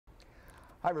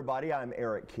Hi everybody, I'm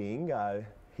Eric King.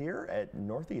 Here at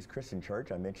Northeast Christian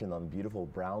Church, I mentioned on the beautiful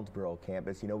Brownsboro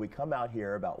campus. You know, we come out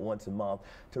here about once a month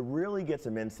to really get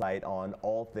some insight on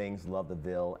all things Love the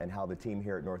Ville and how the team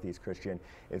here at Northeast Christian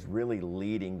is really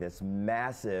leading this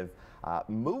massive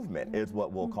movement, is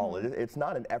what we'll call it. It's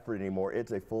not an effort anymore,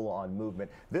 it's a full-on movement.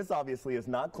 This obviously is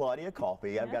not Claudia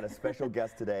Coffey. I've got a special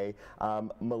guest today,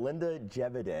 Melinda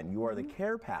Jevedin. You are the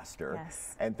care pastor.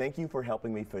 Yes. And thank you for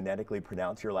helping me phonetically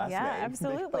pronounce your last name. Yeah,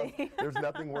 absolutely. There's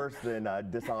nothing worse than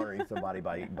dishonoring somebody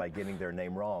by getting their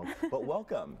name wrong. But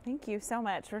welcome. Thank you so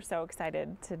much. We're so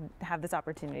excited to have this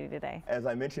opportunity today. As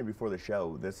I mentioned before the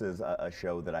show, this is a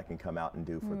show that I can come out and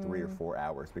do for 3 or 4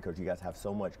 hours because you guys have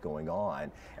so much going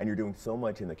on and you're doing so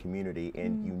much in the community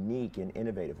in unique and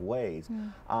innovative ways.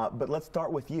 But let's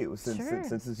start with you, since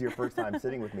this is your first time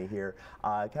sitting with me here.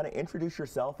 Kind of introduce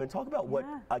yourself and talk about what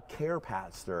a care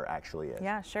pastor actually is.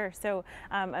 Yeah, sure. So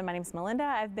my name's Melinda.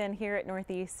 I've been here at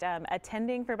Northeast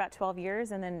attending for about 12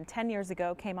 years, and then 10 years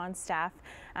ago came on staff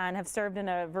and have served in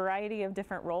a variety of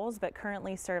different roles, but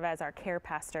currently serve as our care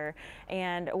pastor.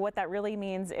 And what that really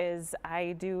means is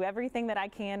I do everything that I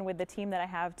can with the team that I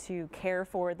have to care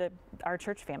for our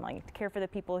church family, to care for the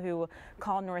people who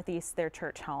call Northeast their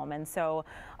church home. And so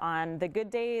on the good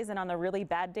days and on the really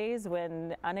bad days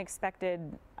when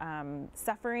unexpected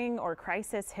suffering or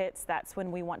crisis hits, that's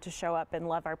when we want to show up and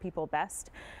love our people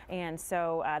best. And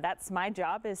so that's my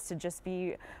job, is to just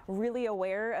be really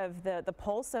aware of the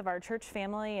pulse of our church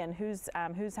family and who's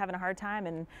having a hard time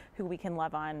and who we can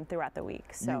love on throughout the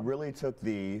week. So you really took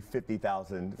the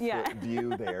 50,000 foot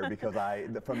view there, because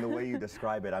from the way you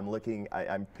describe it,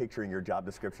 I'm picturing your job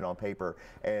description on paper,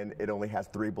 and it only has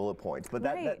 3 bullet points. But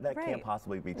that can't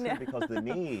possibly be true because the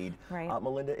need,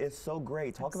 Melinda, is so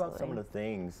great. Talk about some of the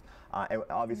things, and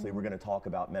obviously we're going to talk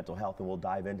about mental health, and we'll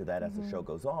dive into that as the show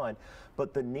goes on.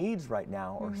 But the needs right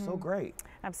now are so great.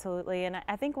 Absolutely, and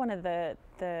I think one of the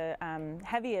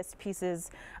heaviest pieces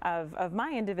of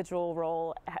my individual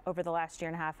role over the last year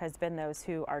and a half has been those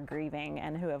who are grieving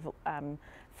and who have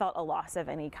felt a loss of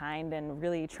any kind, and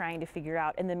really trying to figure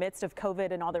out, in the midst of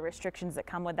COVID and all the restrictions that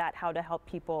come with that, how to help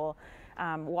people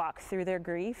walk through their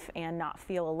grief and not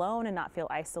feel alone and not feel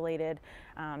isolated,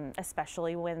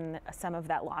 especially when some of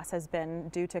that loss has been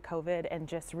due to COVID, and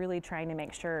just really trying to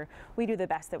make sure we do the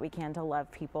best that we can to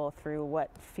love people through what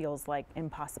feels like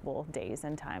impossible days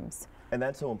and times. And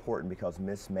that's so important, because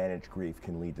mismanaged grief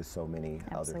can lead to so many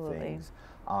other things.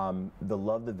 The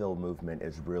Love the Ville movement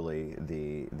is really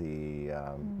the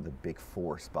big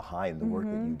force behind the work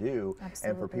that you do.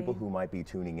 And for people who might be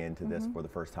tuning into this for the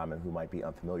first time and who might be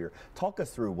unfamiliar, talk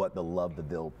us through what the Love the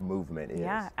Ville movement is.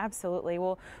 Yeah, absolutely.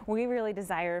 Well, we really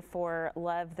desire for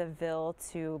Love the Ville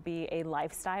to be a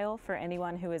lifestyle for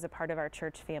anyone who is a part of our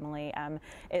church family.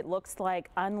 It looks like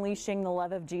unleashing the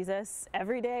love of Jesus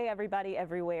every day, everybody,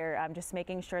 everywhere. Just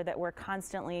making sure that we're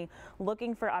constantly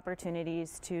looking for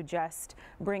opportunities to just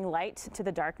bring light to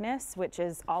the darkness, which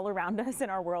is all around us in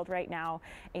our world right now,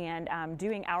 and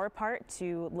doing our part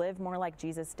to live more like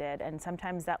Jesus did. And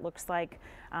sometimes that looks like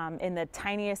in the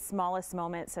tiniest, smallest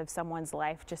moments of someone's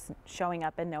life, just showing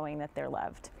up and knowing that they're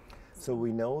loved. So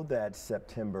we know that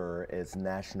September is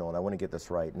National, and I want to get this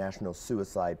right, National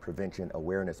Suicide Prevention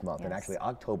Awareness Month. And actually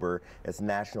October is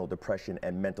National Depression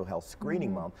and Mental Health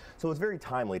Screening Month. So it's very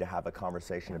timely to have a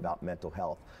conversation about mental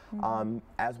health.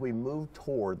 As we move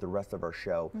toward the rest of our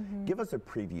show, give us a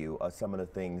preview of some of the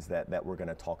things that we're going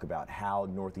to talk about, how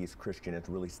Northeast Christian is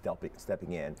really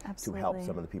stepping in to help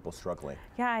some of the people struggling.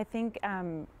 Yeah, I think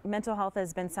mental health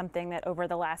has been something that over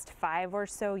the last 5 or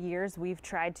so years we've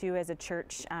tried to, as a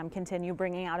church, continue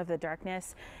bringing out of the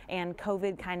darkness, and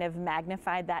COVID kind of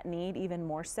magnified that need even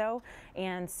more so.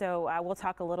 And so we'll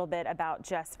talk a little bit about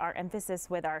just our emphasis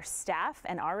with our staff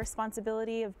and our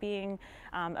responsibility of being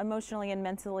emotionally and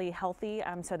mentally healthy,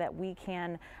 so that we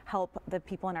can help the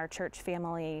people in our church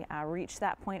family reach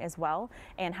that point as well,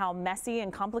 and how messy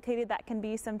and complicated that can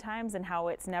be sometimes, and how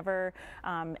it's never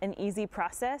an easy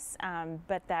process,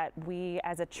 but that we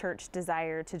as a church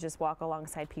desire to just walk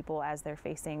alongside people as they're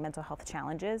facing mental health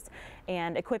challenges,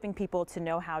 and equipping people to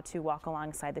know how to walk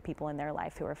alongside the people in their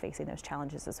life who are facing those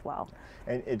challenges as well.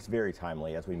 And it's very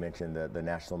timely, as we mentioned, the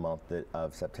national month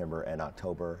of September and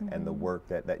October, and the work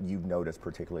that you've noticed,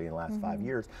 particularly in the last 5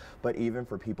 years. But even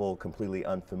for people completely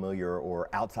unfamiliar or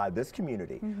outside this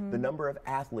community, the number of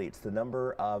athletes, the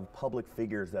number of public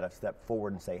figures that have stepped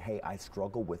forward and say, hey, I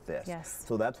struggle with this.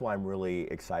 So that's why I'm really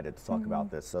excited to talk about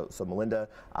this. So Melinda,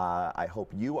 I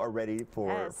hope you are ready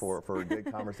for a good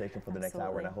conversation for the next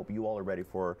hour, and I hope you all are ready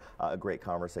for a great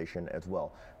conversation as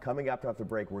well. Coming up after the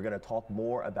break, we're going to talk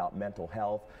more about mental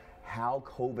health, how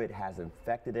COVID has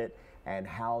infected it, and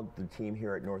how the team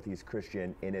here at Northeast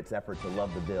Christian, in its effort to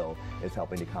love the Ville, is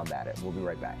helping to combat it. We'll be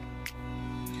right back.